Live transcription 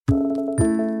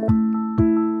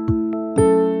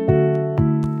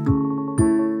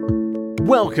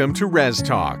Welcome to Res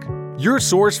Talk, your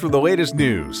source for the latest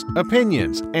news,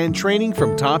 opinions, and training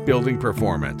from top building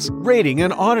performance, rating,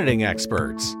 and auditing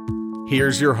experts.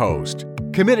 Here's your host,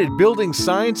 committed building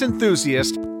science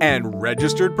enthusiast and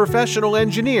registered professional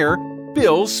engineer,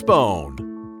 Bill Spohn.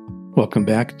 Welcome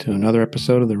back to another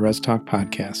episode of the Res Talk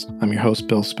podcast. I'm your host,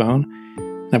 Bill Spohn,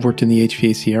 and I've worked in the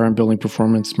HVACR and building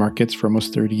performance markets for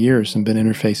almost 30 years and been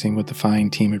interfacing with the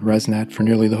fine team at ResNet for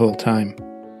nearly the whole time.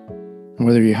 And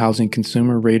whether you're a housing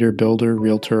consumer, rater, builder,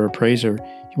 realtor, or appraiser,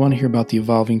 you want to hear about the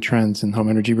evolving trends in home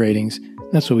energy ratings,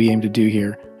 and that's what we aim to do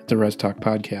here at the Res Talk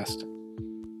podcast.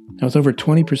 Now, with over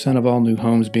 20% of all new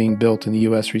homes being built in the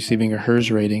U.S. receiving a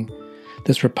HERS rating,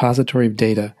 this repository of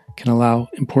data can allow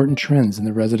important trends in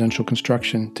the residential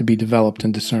construction to be developed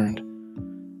and discerned.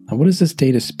 Now, what does this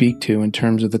data speak to in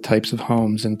terms of the types of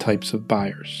homes and types of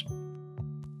buyers?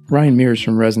 Ryan Mears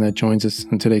from ResNet joins us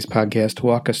on today's podcast to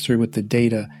walk us through what the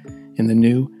data in the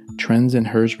new Trends in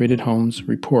HERS Rated Homes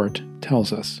report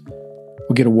tells us.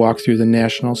 We'll get a walk through the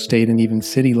national, state, and even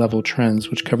city-level trends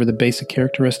which cover the basic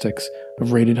characteristics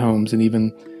of rated homes and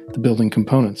even the building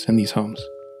components in these homes.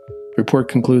 The report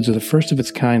concludes with a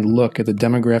first-of-its-kind look at the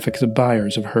demographics of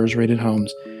buyers of HERS-rated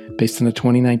homes based on a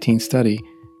 2019 study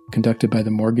conducted by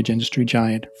the mortgage industry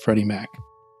giant Freddie Mac.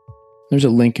 There's a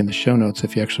link in the show notes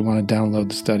if you actually want to download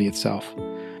the study itself.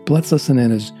 But let's listen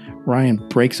in as Ryan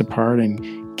breaks apart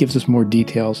and gives us more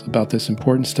details about this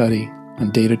important study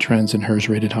on data trends in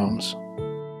HERS-rated homes.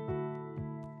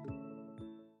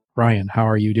 Ryan, how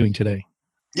are you doing today?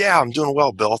 Yeah, I'm doing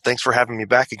well, Bill. Thanks for having me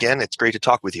back again. It's great to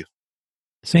talk with you.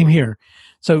 Same here.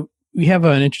 So we have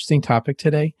an interesting topic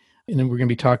today, and then we're going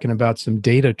to be talking about some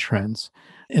data trends.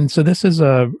 And so this is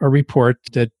a report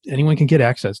that anyone can get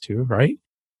access to, right?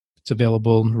 It's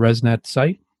available on the ResNet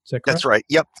site. Is that correct? That's right.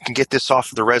 Yep. You can get this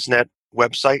off the ResNet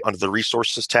website under the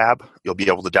resources tab. You'll be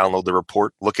able to download the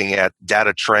report looking at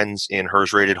data trends in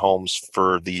HERS-rated homes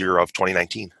for the year of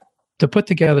 2019. To put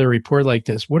together a report like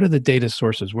this, what are the data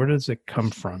sources? Where does it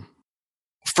come from?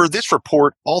 For this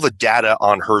report, all the data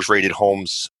on HERS-rated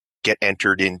homes get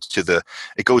entered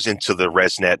it goes into the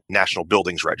ResNet National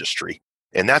Buildings Registry.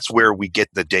 And that's where we get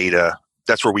the data.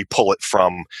 That's where we pull it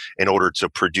from in order to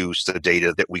produce the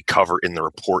data that we cover in the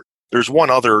report. There's one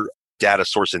other data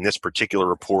source in this particular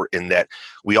report in that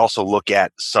we also look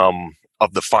at some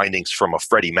of the findings from a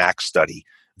Freddie Mac study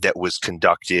that was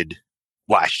conducted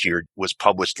last year, was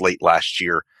published late last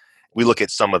year. We look at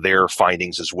some of their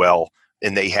findings as well.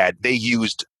 And they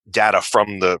used data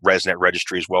from the ResNet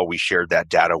registry as well. We shared that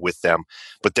data with them.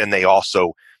 But then they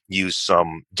also used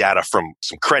some data from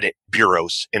some credit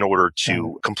bureaus in order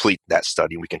to complete that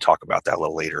study. We can talk about that a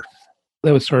little later.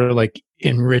 That was sort of like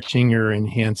enriching or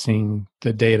enhancing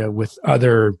the data with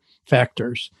other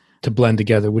factors to blend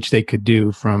together, which they could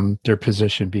do from their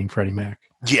position being Freddie Mac.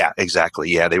 Yeah, exactly.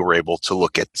 Yeah, they were able to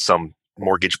look at some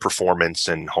mortgage performance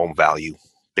and home value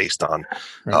based on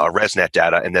ResNet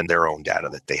data and then their own data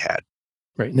that they had.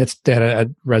 Right. And that's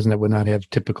data ResNet would not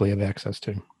typically have access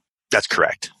to. That's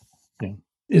correct. Yeah.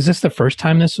 Is this the first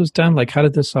time this was done? Like, how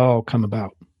did this all come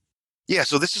about? Yeah,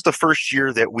 so this is the first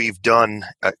year that we've done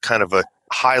kind of a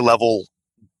high-level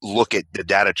look at the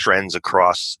data trends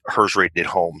across HERS-rated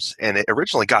homes. And it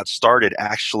originally got started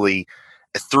actually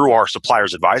through our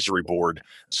Suppliers Advisory Board.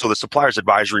 So the Suppliers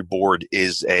Advisory Board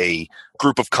is a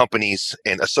group of companies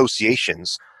and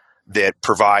associations that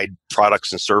provide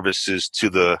products and services to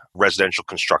the residential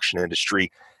construction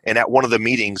industry. And at one of the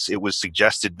meetings, it was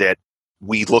suggested that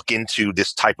we look into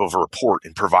this type of a report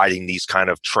and providing these kind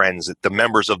of trends that the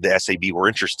members of the SAB were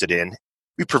interested in.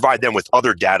 We provide them with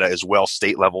other data as well,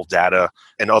 state level data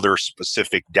and other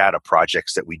specific data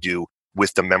projects that we do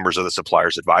with the members of the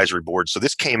Suppliers Advisory Board. So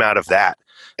this came out of that,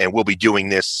 and we'll be doing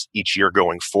this each year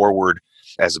going forward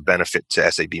as a benefit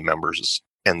to SAB members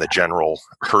and the general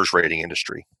HERS rating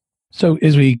industry. So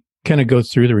as we kind of go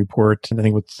through the report, and I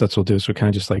think that's what we'll do is we kind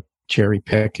of just like cherry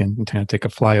pick and kind of take a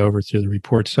flyover through the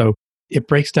report. So it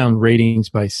breaks down ratings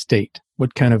by state.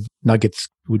 What kind of nuggets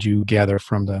would you gather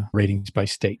from the ratings by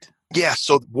state? Yeah,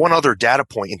 so one other data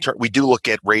point, we do look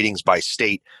at ratings by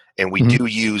state, and we do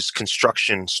use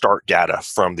construction start data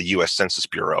from the U.S. Census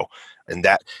Bureau, and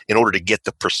that in order to get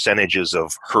the percentages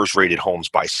of HERS-rated homes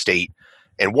by state.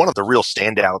 And one of the real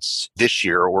standouts this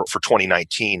year, or for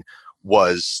 2019,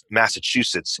 was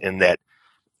Massachusetts, in that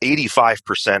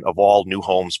 85% of all new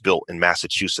homes built in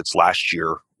Massachusetts last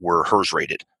year were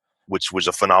HERS-rated, which was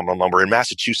a phenomenal number. In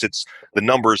Massachusetts, the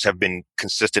numbers have been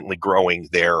consistently growing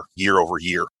there year over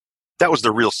year. That was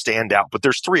the real standout. But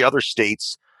there's three other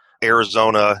states,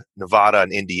 Arizona, Nevada,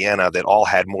 and Indiana, that all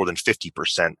had more than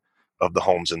 50% of the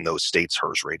homes in those states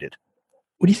HERS rated.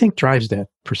 What do you think drives that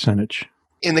percentage?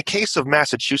 In the case of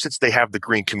Massachusetts, they have the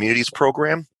Green Communities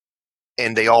program,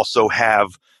 and they also have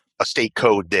a state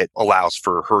code that allows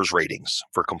for HERS ratings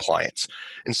for compliance.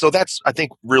 And so that's, I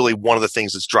think, really one of the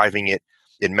things that's driving it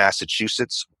in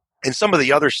Massachusetts. In some of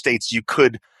the other states,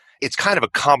 it's kind of a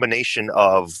combination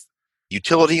of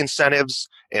utility incentives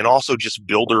and also just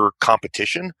builder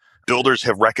competition. Builders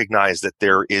have recognized that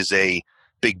there is a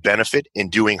big benefit in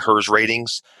doing HERS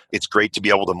ratings. It's great to be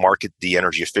able to market the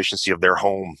energy efficiency of their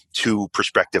home to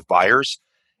prospective buyers.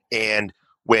 And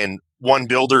when one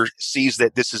builder sees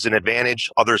that this is an advantage,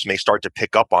 others may start to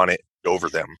pick up on it over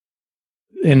them.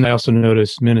 And I also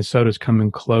noticed Minnesota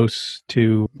and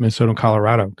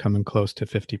Colorado coming close to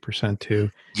 50%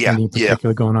 too. Yeah, Anything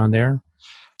particular going on there?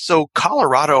 So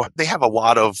Colorado, they have a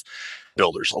lot of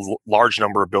builders, a large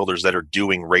number of builders that are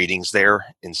doing ratings there.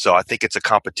 And so I think it's a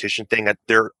competition thing.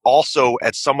 They're also,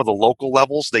 at some of the local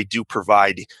levels, they do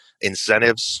provide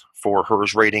incentives for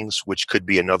HERS ratings, which could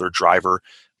be another driver.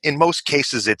 In most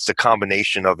cases, it's a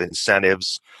combination of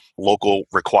incentives, local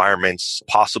requirements,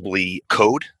 possibly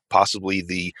code, possibly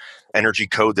the energy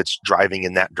code that's driving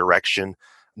in that direction.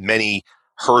 Many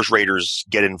HERS raters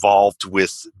get involved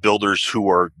with builders who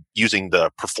are using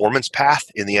the performance path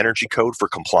in the energy code for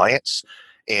compliance.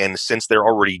 And since they're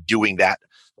already doing that,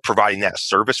 providing that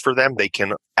service for them, they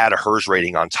can add a HERS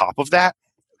rating on top of that,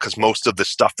 because most of the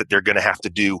stuff that they're going to have to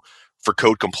do for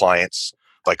code compliance,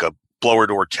 like a blower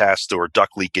door test or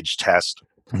duct leakage test,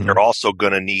 they're also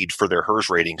going to need for their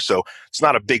HERS rating. So it's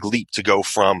not a big leap to go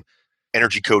from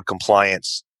energy code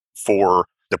compliance for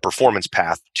the performance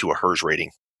path to a HERS rating.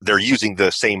 They're using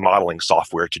the same modeling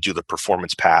software to do the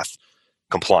performance path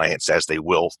compliance as they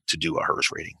will to do a HERS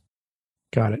rating.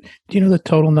 Got it. Do you know the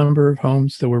total number of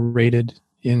homes that were rated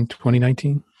in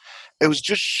 2019? It was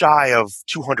just shy of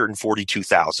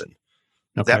 242,000.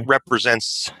 Okay. That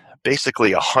represents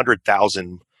basically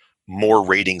 100,000 more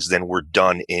ratings than were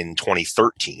done in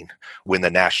 2013 when the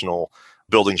National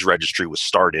Buildings Registry was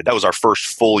started. That was our first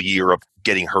full year of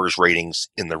getting HERS ratings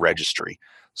in the registry.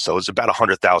 So it's about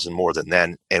 100,000 more than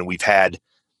then. And we've had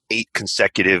 8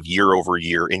 consecutive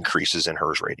year-over-year increases in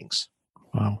HERS ratings.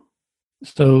 Wow.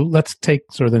 So let's take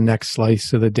sort of the next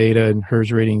slice of the data and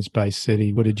HERS ratings by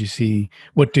city. What did you see?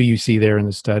 What do you see there in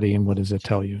the study, and what does it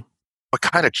tell you? It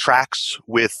kind of tracks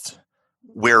with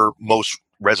where most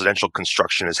residential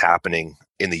construction is happening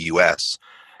in the U.S.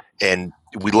 And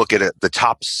we look at it, the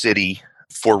top city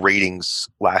for ratings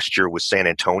last year was San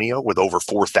Antonio with over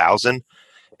 4,000.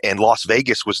 And Las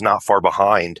Vegas was not far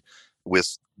behind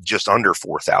with just under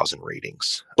 4,000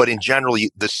 ratings. But in general,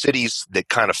 the cities that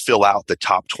kind of fill out the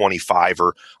top 25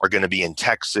 are going to be in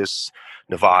Texas,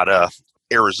 Nevada,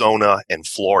 Arizona, and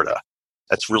Florida.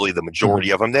 That's really the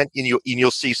majority of them. Then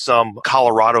you'll see some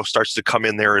Colorado starts to come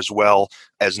in there as well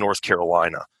as North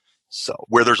Carolina. So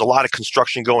where there's a lot of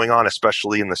construction going on,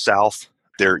 especially in the South,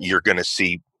 you're going to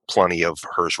see plenty of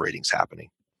HERS ratings happening.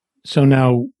 So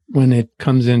now when it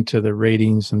comes into the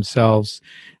ratings themselves,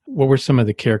 what were some of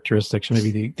the characteristics,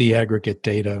 maybe the aggregate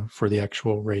data for the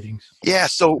actual ratings? Yeah,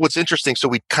 so what's interesting, so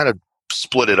we kind of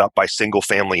split it up by single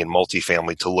family and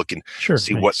multifamily to look and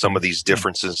see what some of these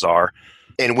differences are.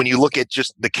 And when you look at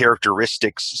just the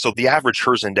characteristics, so the average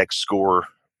HERS index score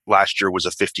last year was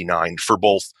a 59 for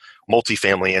both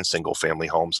multifamily and single family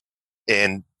homes.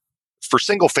 And for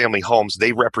single family homes,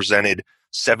 they represented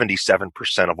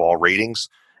 77% of all ratings.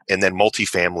 And then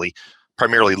multifamily,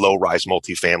 primarily low-rise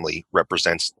multifamily,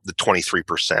 represents the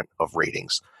 23% of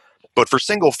ratings. But for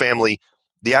single family,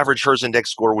 the average HERS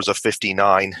index score was a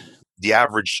 59. The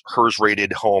average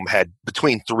HERS-rated home had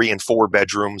between 3 and 4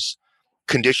 bedrooms.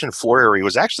 Conditioned floor area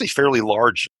was actually fairly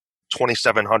large.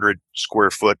 2,700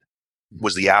 square foot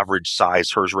was the average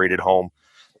size HERS-rated home.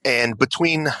 And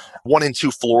between 1 and 2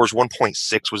 floors,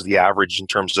 1.6 was the average in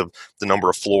terms of the number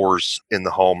of floors in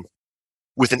the home,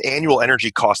 with an annual energy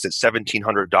cost at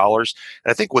 $1,700.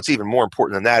 And I think what's even more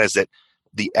important than that is that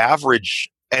the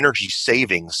average energy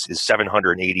savings is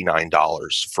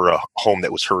 $789 for a home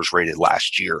that was HERS rated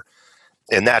last year.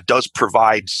 And that does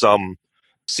provide some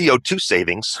CO2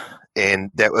 savings,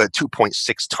 and that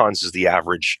 2.6 tons is the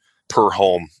average per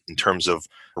home in terms of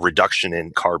reduction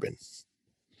in carbon.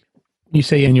 You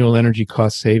say annual energy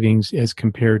cost savings as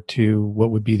compared to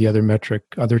what would be the other metric,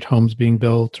 other homes being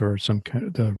built or some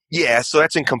kind of Yeah, so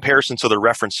that's in comparison to the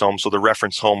reference home. So the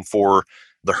reference home for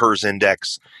the HERS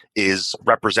index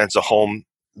represents a home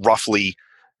roughly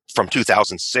from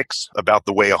 2006, about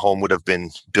the way a home would have been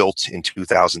built in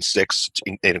 2006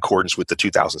 in accordance with the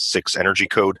 2006 energy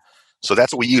code. So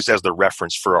that's what we use as the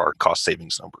reference for our cost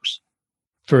savings numbers.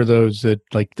 For those that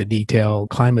like the detail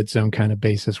climate zone kind of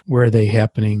basis, where are they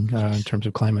happening in terms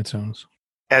of climate zones?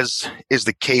 as is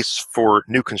the case for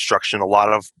new construction, a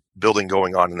lot of building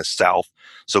going on in the south.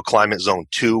 So climate zone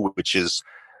 2, which is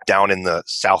down in the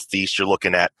southeast, you're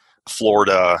looking at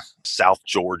Florida, South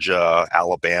Georgia,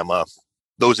 Alabama,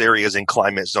 those areas in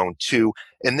climate zone 2,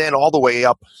 and then all the way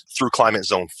up through climate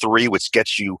zone 3, which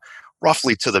gets you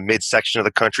roughly to the midsection of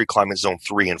the country, climate zone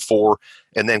 3 and 4.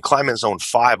 And then climate zone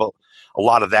 5, a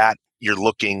lot of that, you're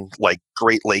looking like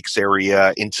Great Lakes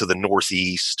area into the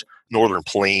northeast, northern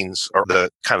plains, or the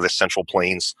kind of the central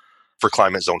plains for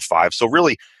climate zone 5. So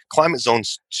really, climate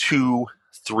zones 2,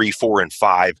 3, 4, and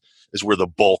 5 is where the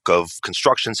bulk of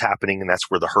construction's happening, and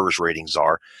that's where the HERS ratings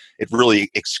are. It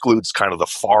really excludes kind of the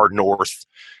far north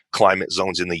climate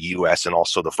zones in the U.S. and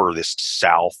also the furthest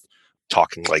south,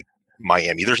 talking like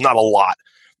Miami. There's not a lot.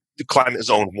 The climate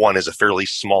zone 1 is a fairly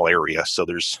small area, so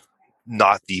there's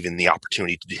not even the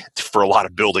opportunity for a lot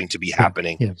of building to be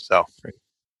happening. Yeah. So. Right.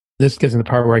 This gets in the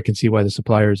part where I can see why the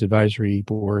Suppliers Advisory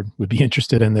Board would be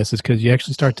interested in this, is because you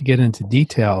actually start to get into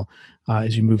detail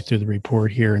as you move through the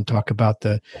report here and talk about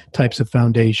the types of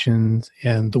foundations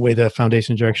and the way the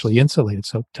foundations are actually insulated.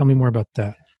 So tell me more about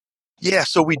that. Yeah,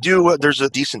 so we do. There's a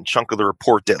decent chunk of the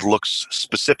report that looks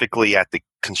specifically at the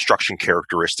construction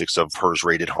characteristics of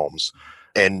HERS-rated homes.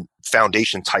 And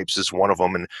foundation types is one of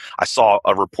them. And I saw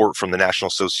a report from the National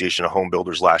Association of Home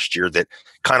Builders last year that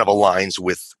kind of aligns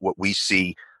with what we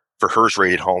see for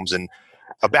HERS-rated homes. And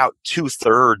about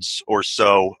 2/3 or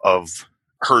so of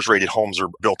HERS-rated homes are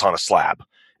built on a slab.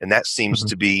 And that seems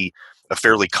to be a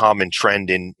fairly common trend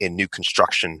in new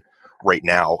construction right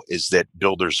now, is that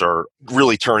builders are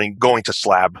really going to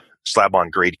slab on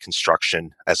grade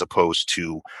construction as opposed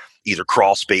to either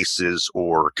crawl spaces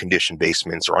or conditioned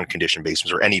basements or unconditioned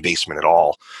basements or any basement at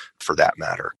all for that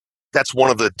matter. That's one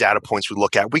of the data points we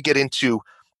look at. We get into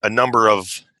a number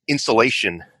of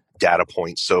insulation data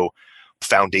points. So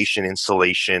foundation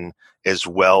insulation as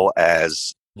well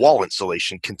as wall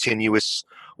insulation, continuous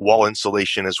wall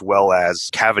insulation as well as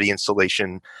cavity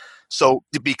insulation. So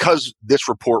because this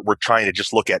report, we're trying to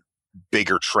just look at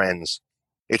bigger trends,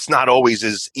 it's not always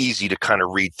as easy to kind of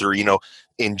read through.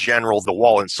 In general, the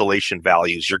wall insulation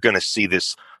values, you're going to see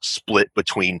this split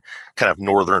between kind of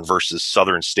northern versus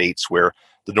southern states, where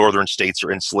the northern states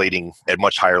are insulating at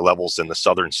much higher levels than the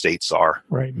southern states are.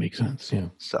 Right, makes sense, yeah.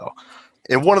 So,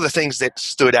 and one of the things that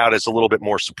stood out as a little bit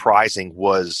more surprising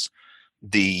was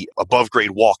the above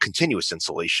grade wall continuous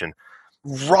insulation.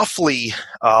 Roughly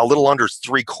a little under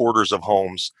 3/4 of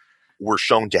homes were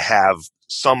shown to have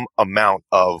some amount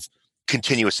of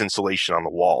continuous insulation on the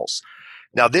walls.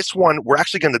 Now, this one, we're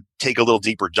actually going to take a little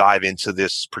deeper dive into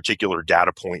this particular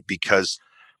data point because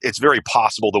it's very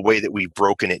possible, the way that we've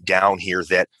broken it down here,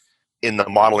 that in the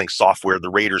modeling software, the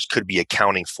raters could be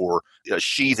accounting for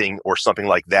sheathing or something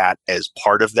like that as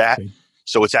part of that. Okay.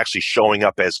 So it's actually showing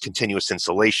up as continuous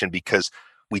insulation because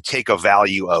we take a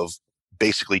value of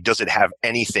basically, does it have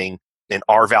anything, an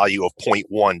R value of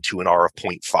 0.1 to an R of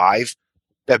 0.5?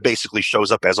 That basically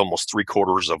shows up as almost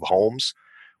 3/4 of homes,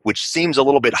 which seems a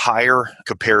little bit higher in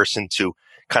comparison to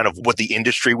kind of what the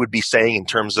industry would be saying in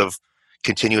terms of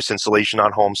continuous insulation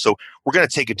on homes. So we're going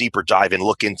to take a deeper dive and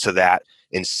look into that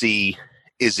and see,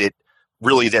 is it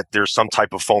really that there's some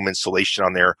type of foam insulation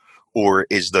on there, or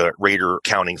is the rater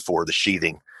accounting for the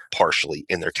sheathing partially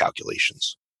in their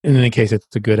calculations? In any case,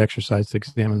 it's a good exercise to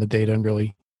examine the data, and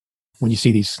really, when you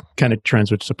see these kind of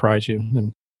trends which surprise you,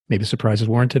 then maybe surprise is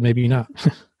warranted, maybe not.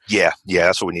 Yeah,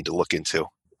 that's what we need to look into.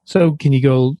 So can you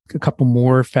go a couple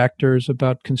more factors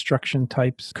about construction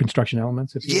types, construction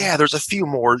elements? Yeah, there's a few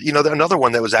more. Another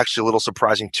one that was actually a little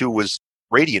surprising too was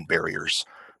radiant barriers.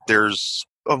 There's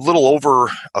a little over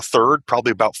a third,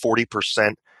 probably about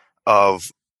 40%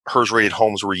 of HERS-rated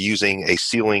homes were using a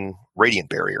ceiling radiant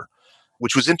barrier,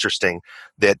 which was interesting.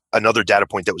 That another data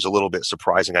point that was a little bit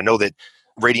surprising. I know that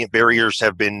radiant barriers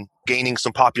have been gaining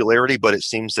some popularity, but it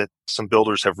seems that some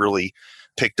builders have really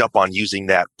picked up on using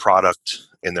that product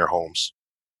in their homes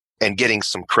and getting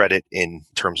some credit in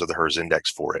terms of the HERS index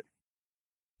for it.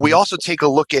 We also take a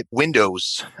look at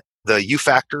windows, the U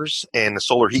factors and the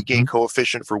solar heat gain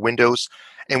coefficient for windows,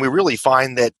 and we really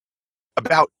find that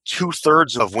about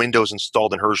 2/3 of windows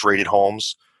installed in HERS-rated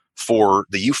homes for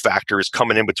the U factor is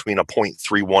coming in between a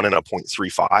 0.31 and a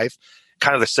 0.35.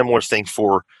 Kind of the similar thing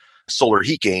for solar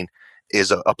heat gain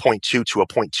is a 0.2 to a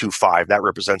 0.25. That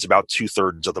represents about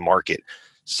 2/3 of the market.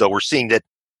 So we're seeing that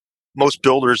most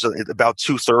builders, about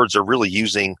 2/3, are really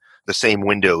using the same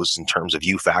windows in terms of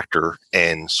U factor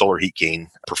and solar heat gain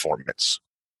performance.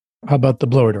 How about the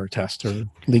blower door test or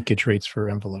leakage rates for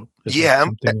envelope? Is that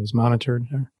something is monitored?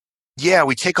 Yeah,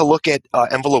 we take a look at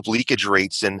envelope leakage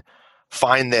rates and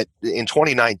find that in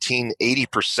 2019,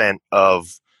 80%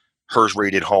 of HERS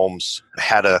rated homes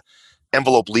had a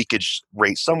envelope leakage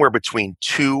rate somewhere between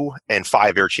 2 and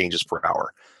 5 air changes per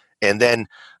hour. And then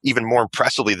even more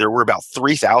impressively, there were about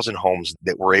 3,000 homes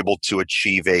that were able to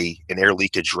achieve an air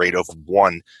leakage rate of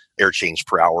 1 air change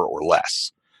per hour or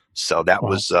less. So that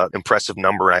was an impressive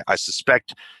number. I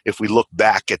suspect if we look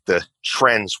back at the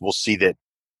trends, we'll see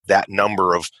that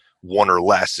number of 1 or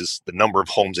less is the number of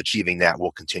homes achieving that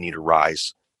will continue to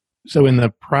rise. So in the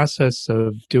process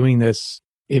of doing this,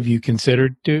 have you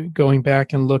considered going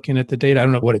back and looking at the data? I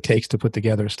don't know what it takes to put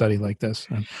together a study like this.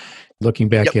 Looking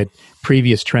back at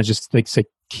previous trends, just like say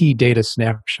key data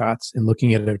snapshots and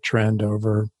looking at a trend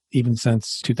over even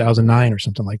since 2009 or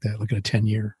something like that, look at a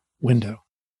 10-year window.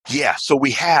 Yeah, so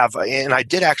we have, and I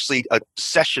did actually a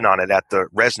session on it at the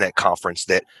ResNet conference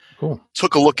that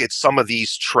took a look at some of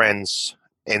these trends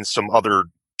and some other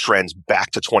trends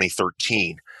back to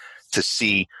 2013 to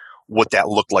see what that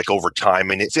looked like over time.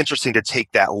 And it's interesting to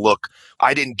take that look.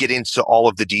 I didn't get into all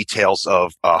of the details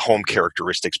of home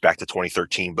characteristics back to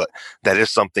 2013, but that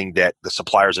is something that the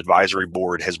Suppliers Advisory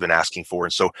Board has been asking for.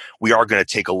 And so we are going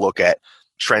to take a look at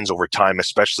trends over time,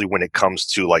 especially when it comes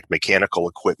to like mechanical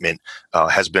equipment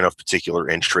has been of particular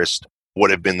interest. What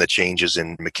have been the changes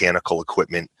in mechanical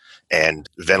equipment and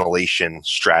ventilation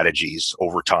strategies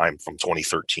over time from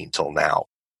 2013 till now?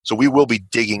 So we will be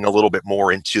digging a little bit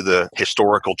more into the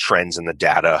historical trends in the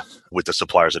data with the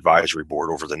Suppliers Advisory Board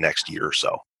over the next year or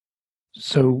so.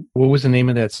 So what was the name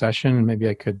of that session? Maybe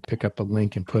I could pick up a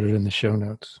link and put it in the show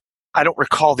notes. I don't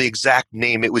recall the exact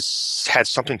name. It had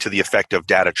something to the effect of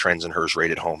data trends in HERS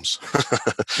rated homes.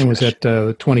 And was that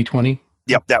 2020?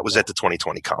 Yep, that was at the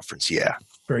 2020 conference. Yeah.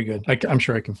 Very good. I'm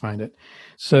sure I can find it.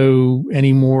 So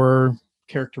any more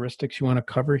characteristics you want to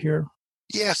cover here?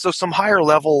 Yeah, so some higher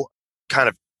level kind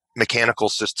of mechanical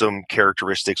system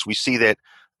characteristics. We see that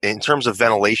in terms of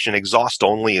ventilation, exhaust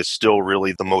only is still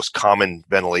really the most common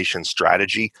ventilation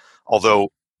strategy, although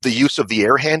the use of the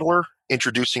air handler,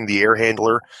 introducing the air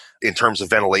handler in terms of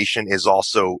ventilation is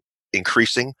also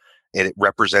increasing, and it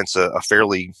represents a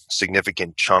fairly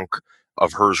significant chunk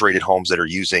of HERS rated homes that are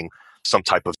using some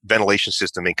type of ventilation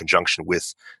system in conjunction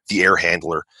with the air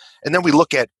handler. And then we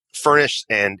look at furnace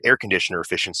and air conditioner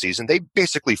efficiencies, and they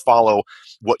basically follow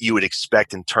what you would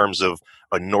expect in terms of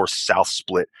a north-south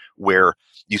split, where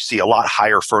you see a lot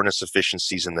higher furnace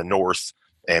efficiencies in the north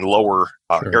and lower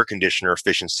air conditioner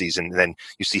efficiencies, and then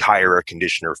you see higher air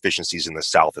conditioner efficiencies in the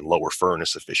south and lower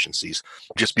furnace efficiencies.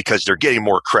 Just because they're getting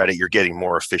more credit, you're getting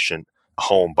more efficient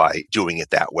home by doing it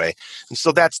that way. And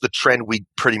so that's the trend we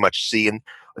pretty much see. And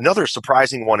another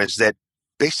surprising one is that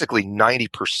basically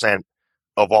 90%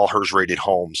 of all HERS rated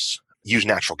homes use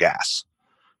natural gas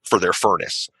for their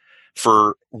furnace.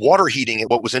 For water heating,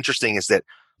 what was interesting is that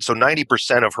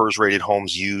 90% of HERS rated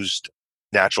homes used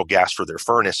natural gas for their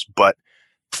furnace, but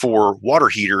for water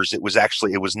heaters, it was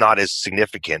not as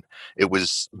significant. It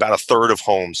was about a third of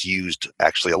homes used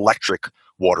actually electric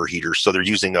water heaters. So they're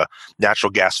using a natural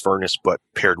gas furnace, but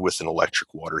paired with an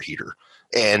electric water heater.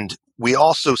 And we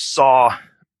also saw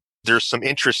there's some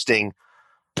interesting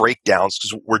breakdowns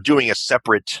because we're doing a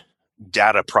separate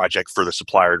data project for the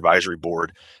Supplier Advisory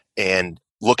Board and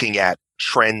looking at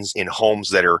trends in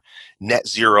homes that are net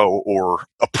zero or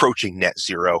approaching net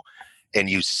zero. And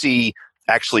you see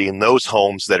actually in those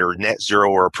homes that are net zero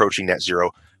or approaching net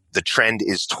zero, the trend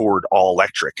is toward all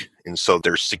electric. And so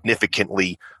there's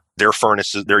significantly their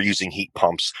furnaces, they're using heat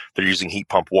pumps, they're using heat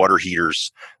pump water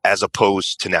heaters as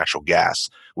opposed to natural gas,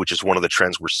 which is one of the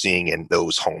trends we're seeing in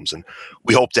those homes. And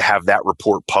we hope to have that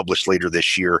report published later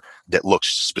this year that looks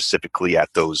specifically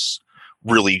at those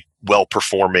really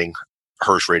well-performing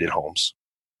HERS rated homes.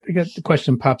 I got the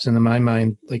question pops into my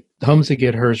mind, like the homes that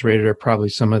get HERS rated are probably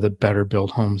some of the better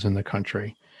built homes in the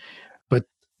country. But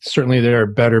certainly there are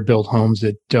better built homes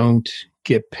that don't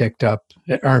get picked up,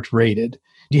 that aren't rated.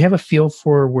 Do you have a feel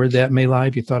for where that may lie?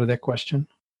 Have you thought of that question?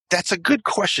 That's a good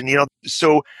question.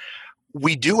 So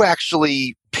we do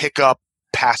actually pick up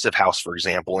Passive House, for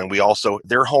example, and we also,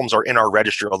 their homes are in our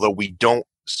registry, although we don't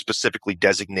specifically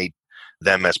designate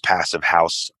them as Passive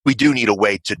House. We do need a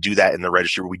way to do that in the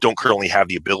registry. We don't currently have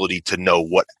the ability to know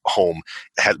what home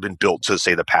has been built to,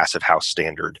 say, the Passive House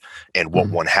standard and what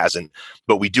one hasn't.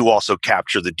 But we do also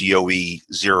capture the DOE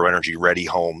Zero Energy Ready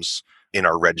homes in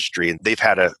our registry. And they've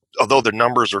had although the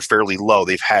numbers are fairly low,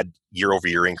 they've had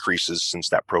year-over-year increases since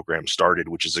that program started,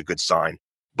 which is a good sign.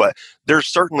 But there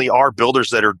certainly are builders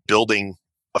that are building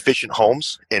efficient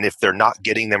homes. And if they're not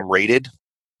getting them rated,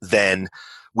 then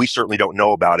we certainly don't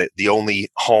know about it. The only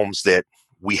homes that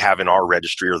we have in our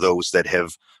registry are those that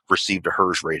have received a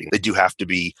HERS rating. They do have to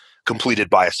be completed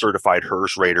by a certified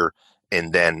HERS rater,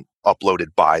 and then uploaded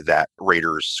by that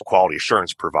rater's quality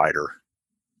assurance provider.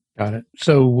 Got it.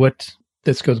 So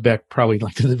this goes back probably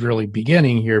like to the really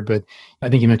beginning here, but I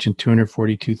think you mentioned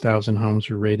 242,000 homes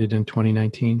were rated in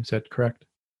 2019. Is that correct?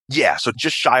 Yeah, so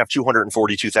just shy of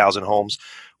 242,000 homes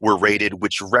were rated,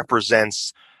 which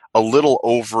represents a little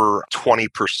over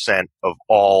 20% of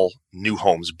all new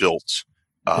homes built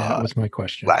That was my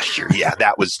question. last year. Yeah,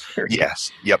 that was,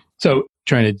 yes. Yep. So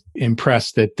trying to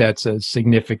impress that that's a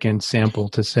significant sample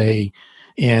to say,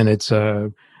 and it's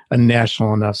a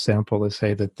national enough sample to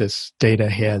say that this data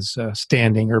has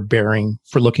standing or bearing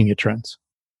for looking at trends.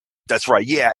 That's right.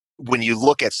 Yeah. When you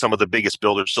look at some of the biggest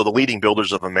builders, so the leading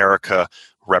builders of America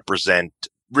represent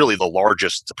really the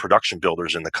largest production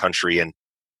builders in the country, and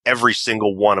every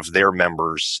single one of their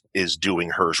members is doing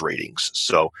HERS ratings.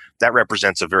 So that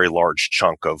represents a very large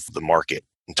chunk of the market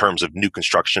in terms of new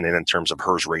construction and in terms of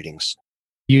HERS ratings.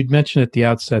 You'd mentioned at the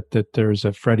outset that there's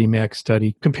a Freddie Mac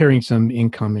study comparing some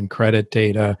income and credit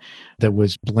data that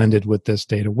was blended with this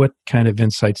data. What kind of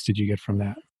insights did you get from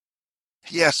that?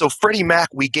 Yeah, so Freddie Mac,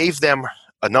 we gave them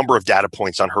a number of data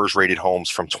points on HERS rated homes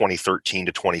from 2013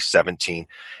 to 2017,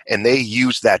 and they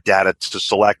used that data to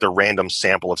select a random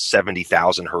sample of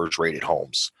 70,000 HERS rated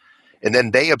homes. And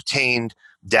then they obtained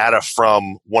data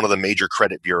from one of the major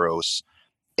credit bureaus,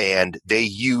 and they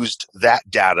used that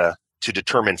data to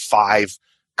determine 5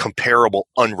 comparable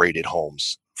unrated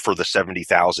homes for the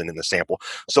 70,000 in the sample.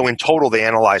 So in total, they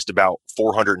analyzed about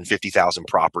 450,000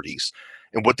 properties.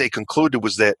 And what they concluded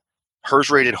was that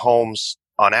HERS rated homes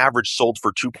on average sold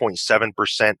for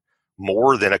 2.7%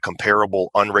 more than a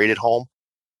comparable unrated home,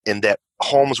 and that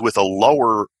homes with a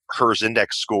lower HERS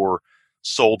index score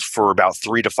sold for about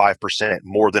 3 to 5%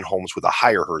 more than homes with a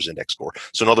higher HERS index score.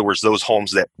 So in other words, those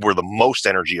homes that were the most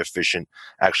energy efficient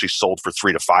actually sold for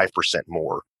 3 to 5%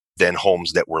 more than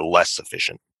homes that were less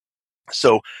efficient.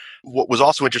 So what was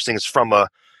also interesting is from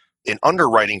an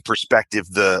underwriting perspective,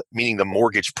 meaning the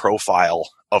mortgage profile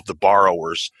of the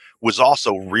borrowers was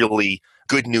also really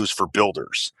good news for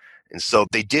builders. And so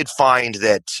they did find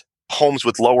that homes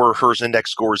with lower HERS index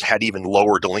scores had even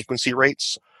lower delinquency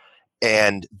rates,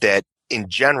 and that in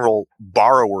general,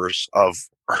 borrowers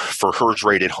for HERS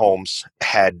rated homes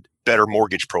had better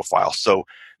mortgage profiles. So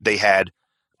they had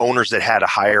owners that had a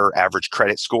higher average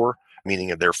credit score, meaning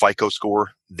their FICO score.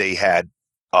 They had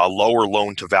lower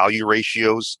loan to value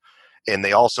ratios, and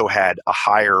they also had a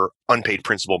higher unpaid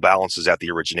principal balances at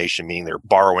the origination, meaning they're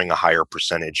borrowing a higher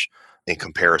percentage in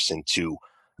comparison to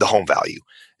the home value.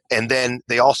 And then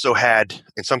they also had,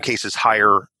 in some cases,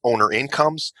 higher owner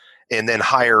incomes and then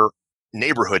higher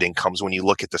neighborhood incomes when you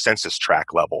look at the census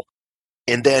tract level.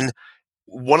 And then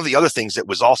one of the other things that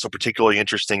was also particularly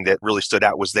interesting that really stood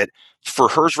out was that for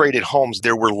HERS rated homes,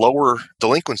 there were lower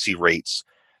delinquency rates,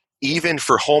 even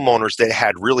for homeowners that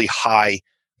had really high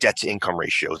debt to income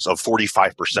ratios of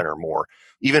 45% or more.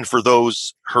 Even for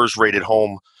those HERS rated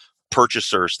home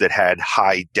purchasers that had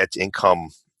high debt to income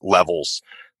levels,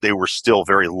 they were still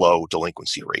very low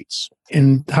delinquency rates.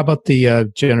 And how about the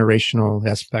generational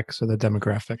aspects of the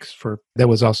demographics that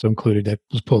was also included, that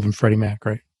was pulled from Freddie Mac,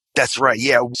 right? That's right.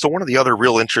 Yeah. So one of the other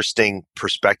real interesting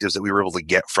perspectives that we were able to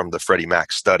get from the Freddie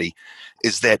Mac study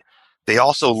is that they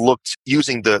also looked,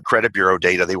 using the credit bureau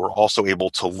data, they were also able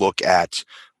to look at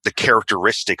the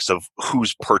characteristics of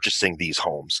who's purchasing these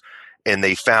homes. And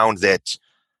they found that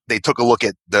they took a look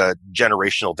at the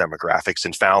generational demographics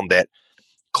and found that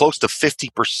close to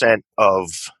 50%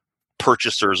 of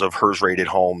purchasers of HERS rated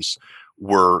homes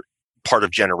were part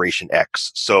of Generation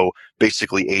X. So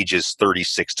basically ages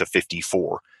 36 to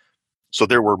 54. So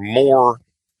there were more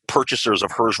purchasers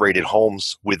of HERS rated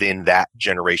homes within that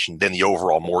generation than the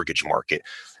overall mortgage market.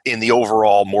 In the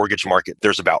overall mortgage market,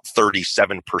 there's about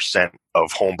 37%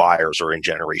 of home buyers are in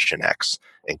Generation X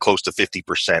and close to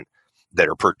 50% that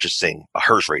are purchasing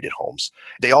HERS rated homes.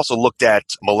 They also looked at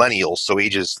millennials, so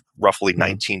ages roughly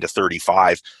 19 to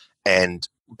 35, and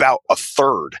about a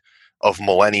third of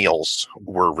millennials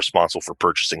were responsible for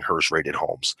purchasing HERS rated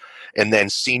homes. And then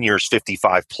seniors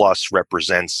 55 plus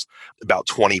represents about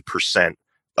 20%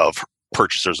 of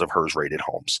purchasers of HERS rated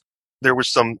homes. There was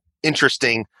some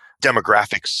interesting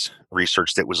demographics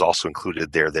research that was also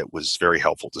included there that was very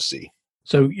helpful to see.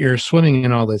 So you're swimming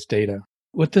in all this data.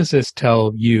 What does this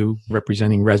tell you,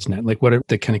 representing ResNet? Like, what are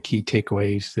the kind of key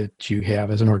takeaways that you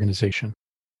have as an organization?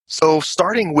 So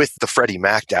starting with the Freddie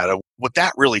Mac data, what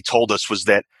that really told us was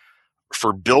that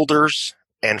for builders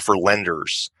and for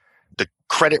lenders, the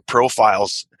credit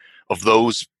profiles of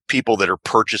those people that are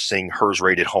purchasing HERS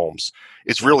rated homes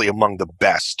is really among the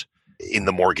best in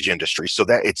the mortgage industry. So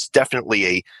that it's definitely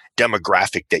a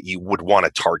demographic that you would want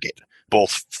to target,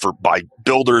 both by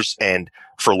builders and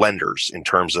for lenders in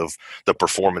terms of the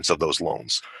performance of those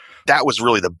loans. That was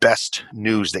really the best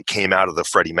news that came out of the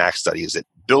Freddie Mac study, is that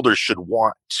builders should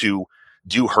want to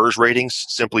do HERS ratings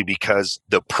simply because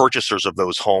the purchasers of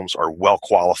those homes are well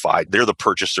qualified. They're the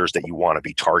purchasers that you want to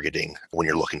be targeting when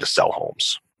you're looking to sell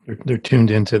homes. They're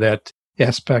tuned into that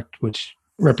aspect, which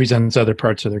represents other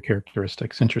parts of their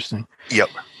characteristics. Interesting. Yep.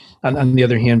 On the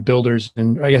other hand, builders,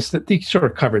 and I guess that they sort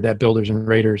of covered that, builders and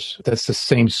raters, that's the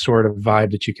same sort of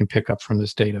vibe that you can pick up from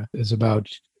this data, is about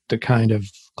the kind of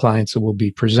clients that will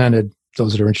be presented,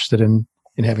 those that are interested in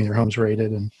having their homes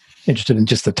rated and interested in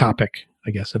just the topic,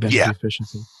 I guess, of energy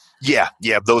efficiency. Yeah.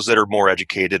 Those that are more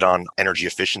educated on energy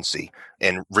efficiency.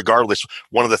 And regardless,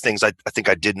 one of the things I think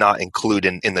I did not include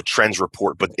in the trends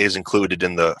report, but is included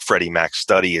in the Freddie Mac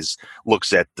study, is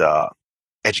looks at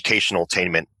educational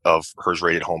attainment of HERS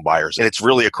rated home buyers. And it's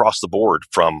really across the board,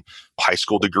 from high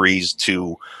school degrees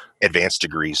to advanced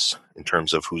degrees in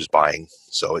terms of who's buying.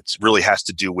 So it really has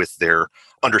to do with their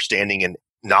understanding and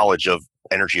knowledge of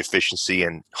energy efficiency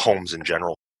and homes in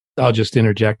general. I'll just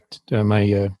interject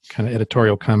my kind of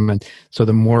editorial comment. So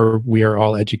the more we are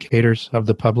all educators of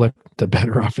the public, the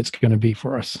better off it's going to be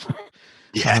for us.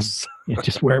 Yes.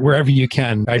 Just wherever you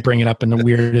can. I bring it up in the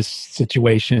weirdest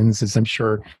situations, as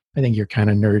I think you're kind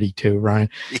of nerdy too, Ryan.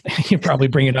 You probably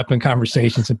bring it up in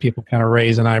conversations and people kind of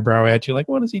raise an eyebrow at you like,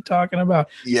 what is he talking about?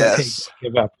 Yes. Hey,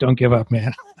 don't give up. Don't give up,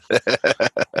 man.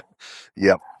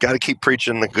 Yep. Got to keep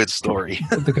preaching the good story.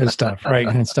 The good stuff, right?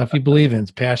 And stuff you believe in,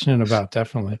 passionate about,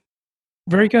 definitely.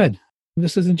 Very good.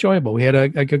 This is enjoyable. We had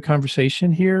a good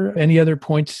conversation here. Any other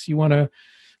points you want to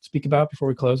speak about before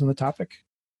we close on the topic?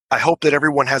 I hope that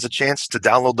everyone has a chance to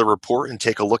download the report and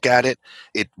take a look at it.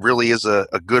 It really is a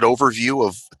good overview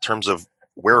of in terms of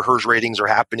where HERS ratings are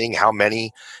happening, how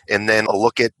many, and then a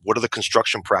look at what are the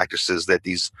construction practices that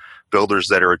these builders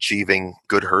that are achieving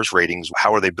good HERS ratings,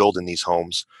 how are they building these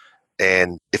homes?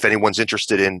 And if anyone's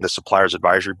interested in the Suppliers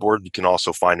Advisory Board, you can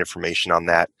also find information on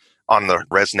that on the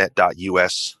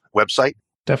resnet.us website.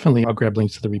 Definitely. I'll grab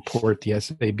links to the report, the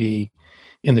SAB,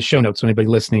 in the show notes. So anybody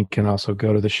listening can also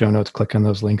go to the show notes, click on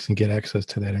those links, and get access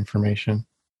to that information.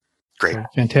 Great.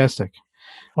 Fantastic.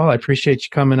 Well, I appreciate you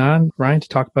coming on, Ryan, to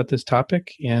talk about this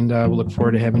topic, and we'll look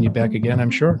forward to having you back again,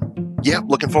 I'm sure. Yeah,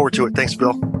 looking forward to it. Thanks,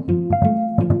 Bill.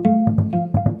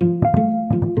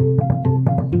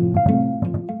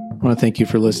 I want to thank you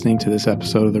for listening to this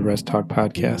episode of the Res Talk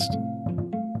podcast.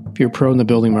 If you're a pro in the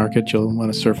building market, you'll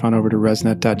want to surf on over to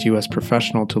resnet.us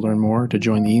professional to learn more, to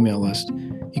join the email list.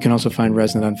 You can also find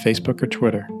Resnet on Facebook or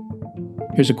Twitter.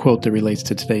 Here's a quote that relates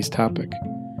to today's topic.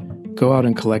 Go out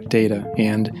and collect data,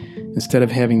 and instead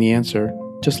of having the answer,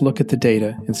 just look at the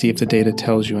data and see if the data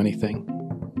tells you anything.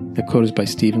 That quote is by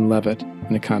Stephen Levitt,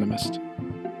 an economist.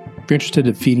 If you're interested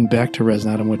in feeding back to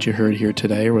Resnet on what you heard here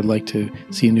today, or would like to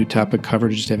see a new topic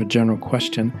covered, or just have a general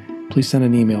question, please send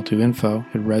an email to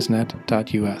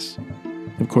info@resnet.us.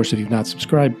 Of course, if you've not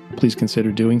subscribed, please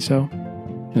consider doing so.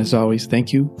 And as always,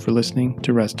 thank you for listening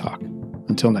to Res Talk.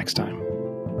 Until next time.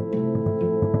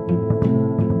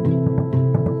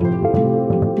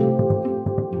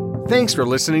 Thanks for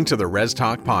listening to the Res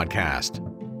Talk podcast.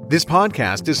 This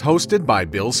podcast is hosted by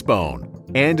Bill Spohn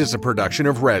and is a production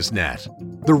of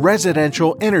ResNet, the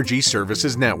Residential Energy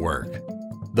Services Network.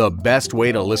 The best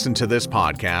way to listen to this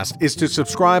podcast is to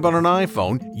subscribe on an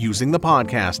iPhone using the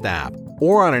podcast app,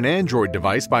 or on an Android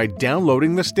device by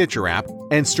downloading the Stitcher app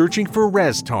and searching for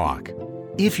Res Talk.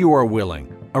 If you are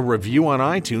willing, a review on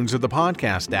iTunes or the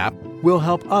podcast app will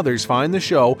help others find the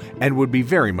show and would be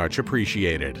very much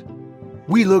appreciated.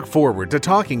 We look forward to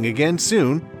talking again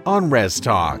soon on Res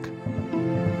Talk.